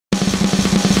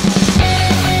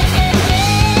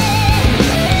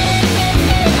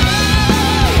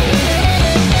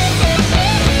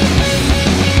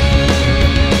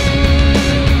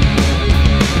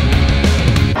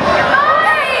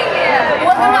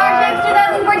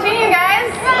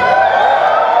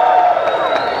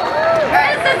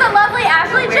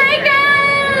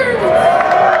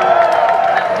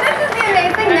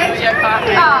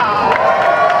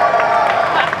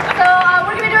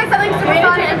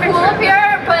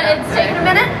It's taking a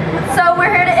minute, so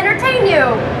we're here to entertain you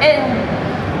in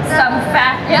some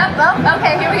fact. Yep, well,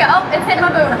 okay, here we go. Oh, it's hitting my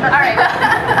boob. All right.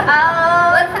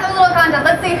 Let's have a little contest.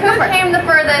 Let's see who came the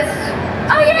furthest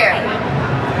here.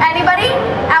 Anybody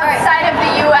outside of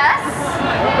the U.S.?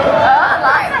 Oh,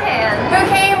 lots of hands. Who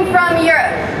came from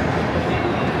Europe?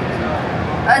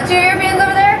 2 Europeans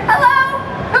over there? Hello.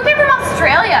 Who came from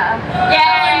Australia?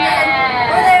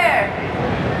 Yeah. We're there.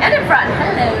 And in front.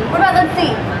 Hello. What about, let's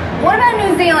see. What about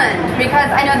New Zealand? Because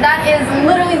I know that is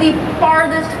literally the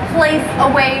farthest place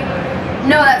away.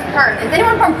 No, that's Perth. Is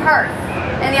anyone from Perth?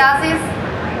 And the Aussies?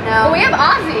 No. Well, we have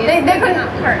Aussies. They couldn't.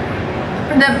 Perth.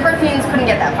 The Perthians couldn't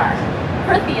get that far.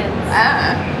 Perthians.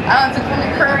 Oh, it's a cool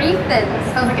name. Perthans.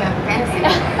 Sounds like a fantasy.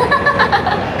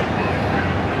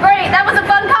 Great, that was a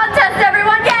fun contest,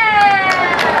 everyone. Yay!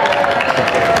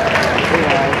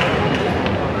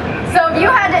 So if you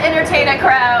had to entertain a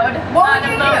crowd on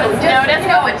a moment's notice,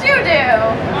 what would you do?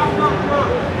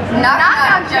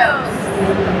 Knock jokes.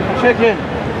 Chicken.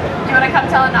 Do you want to come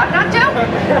tell a knock joke?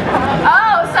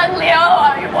 Oh, suddenly,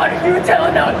 why don't you tell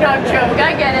a knock joke?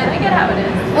 I get it. I get how it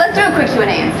is. Let's do a quick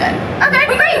Q&A instead. Okay,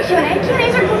 great.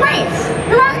 Q&As are great.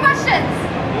 Who has questions?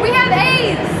 We have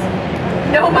A's.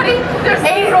 Nobody? There's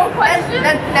zero questions?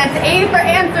 That's A for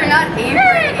answer, not A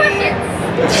for A. Questions.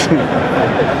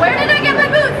 Where did I get my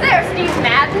boots? There, Steve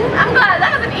Madden. I'm glad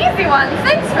that was an easy one.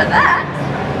 Thanks for that.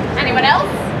 Anyone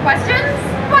else? Questions?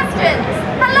 Questions.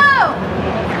 Hello.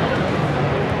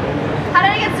 How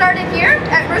did I get started here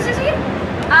at Rooster Teeth?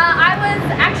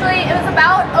 It was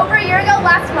about over a year ago,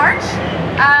 last March.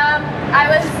 I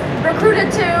was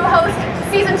recruited to host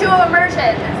season 2 of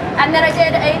Immersion. And then I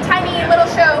did a tiny little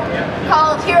show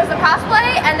called Heroes of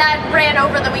Cosplay, and that ran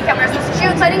over the weekend we were supposed to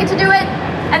shoot, so I didn't get to do it.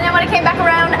 And then when I came back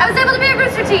around, I was able to be at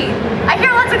Rooster Teeth. I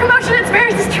hear lots of commotion, it's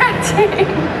very distracting.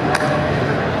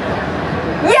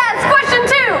 Yes, question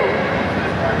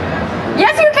 2.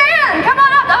 Yes, you can. Come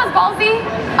on up. That was ballsy.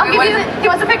 I'll give you. He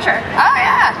wants a picture. Oh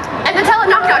yeah. And to tell a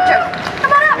knock joke. Come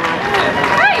on up.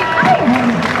 Hey. Hi.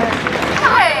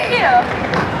 Thank you.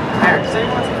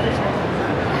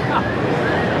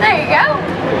 There you go.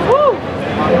 Woo.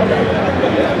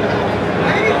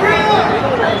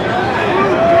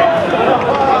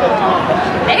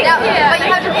 Thank you. But you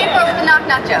have to pay for it with a knock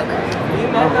joke.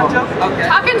 Knock joke? Okay.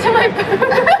 Talking to my boob.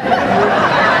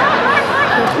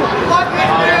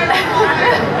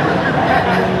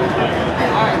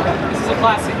 Alright, this is a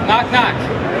classic. Knock, knock.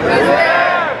 Who's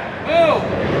there? Boo!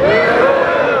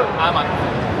 I'm on.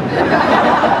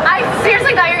 I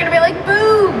seriously thought you were going to be like,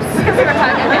 boobs, because we were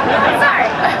talking. Sorry.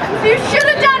 You should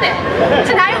have done it.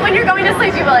 Tonight when you're going to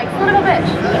sleep, you'll be like, son of a bitch.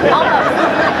 Almost.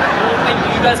 Thank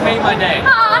you. You guys made my day.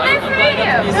 Aw, nice to meet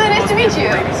you. Really nice to meet you.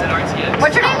 Ladies at RTX.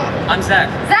 What's your name? I'm Zach.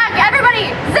 Zach,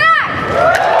 everybody. Zach!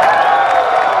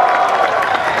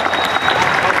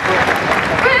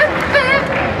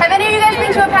 Have any of you guys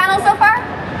been to a panel so far?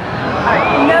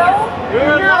 No?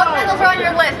 No. What panels are on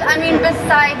your list? I mean,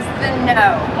 besides the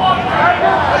no.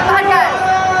 Podcast.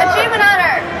 Achievement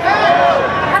honor.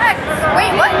 Hex.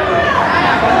 Wait, what?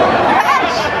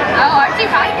 Fetch. Oh, RT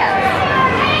Podcast.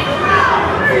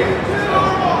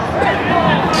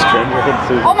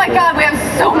 Oh my god, we have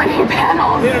so many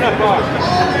panels.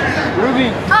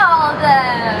 Ruby. All of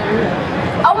them.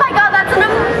 Oh my god, that's an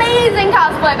amazing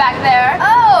cosplay back there.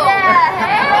 Oh. Yeah,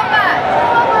 hey.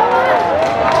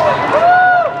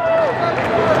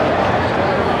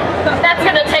 That's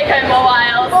gonna take him a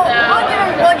while, so.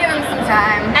 We'll give him some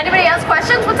time. Anybody else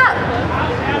questions? What's up?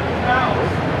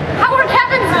 How are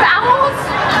Kevin's bowels?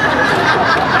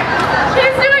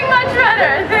 He's doing much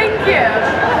better, thank you.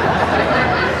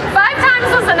 5 times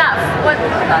was enough. What?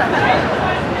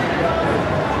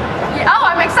 Oh,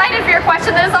 I'm excited for your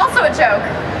question. That is also a joke.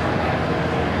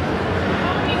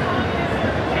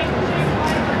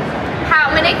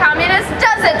 How many communists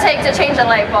does it take to change a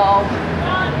light bulb?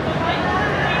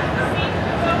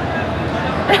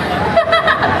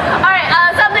 Alright,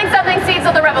 something seeds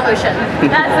of the revolution.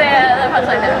 That's the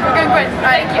punchline there. Good quiz.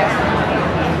 Thank you.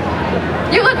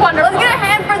 You look wonderful. Let's get a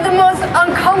hand for the most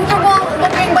uncomfortable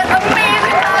looking but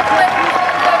amazing cosplay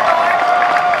so far.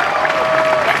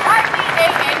 It's hardly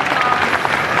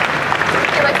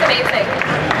He looks amazing.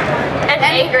 And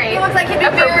angry. He looks like he'd be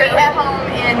very at home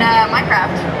in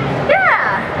Minecraft.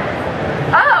 Yeah.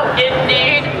 Oh,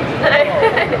 indeed.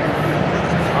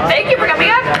 Thank you for coming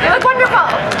up. You look wonderful.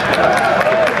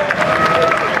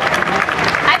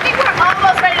 I think we're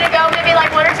almost ready to go. Maybe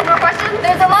like 1 or 2 more questions.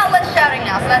 There's a lot less shouting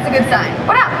now, so that's a good sign.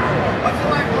 What up? What's it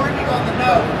like working on the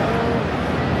nose?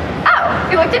 Oh,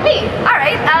 you looked at me. All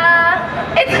right.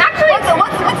 It's actually. What's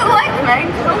it like, Meg?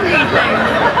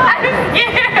 I'm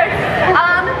scared.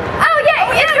 Oh, yay.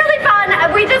 It's really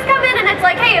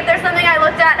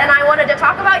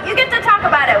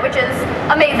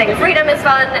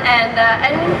fun,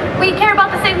 and we care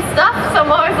about the same stuff. So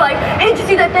I'm always like, hey, did you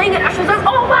see that thing? And Ashley's like,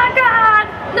 oh my god!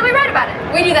 And then we write about it.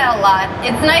 We do that a lot.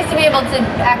 It's nice to be able to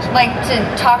to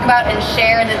talk about and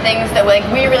share the things that we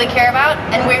really care about,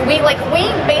 and we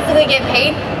basically get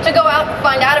paid to go out,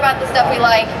 find out about the stuff we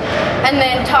like, and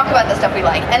then talk about the stuff we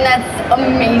like, and that's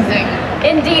amazing.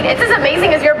 Indeed, it's as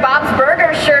amazing as your Bob's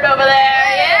Burgers shirt over there.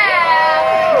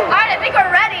 Yeah. All right, I think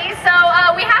we're ready. So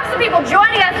we have some people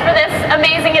joining us for this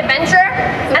amazing adventure,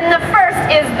 and the first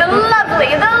is the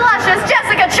lovely, the luscious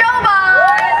Jessica Chobot.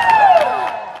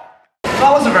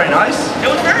 That wasn't very nice. It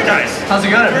was very nice. How's it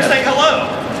going? We're saying hello.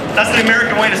 That's the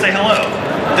American way to say hello.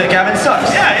 That Gavin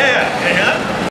sucks. Yeah. You hear that?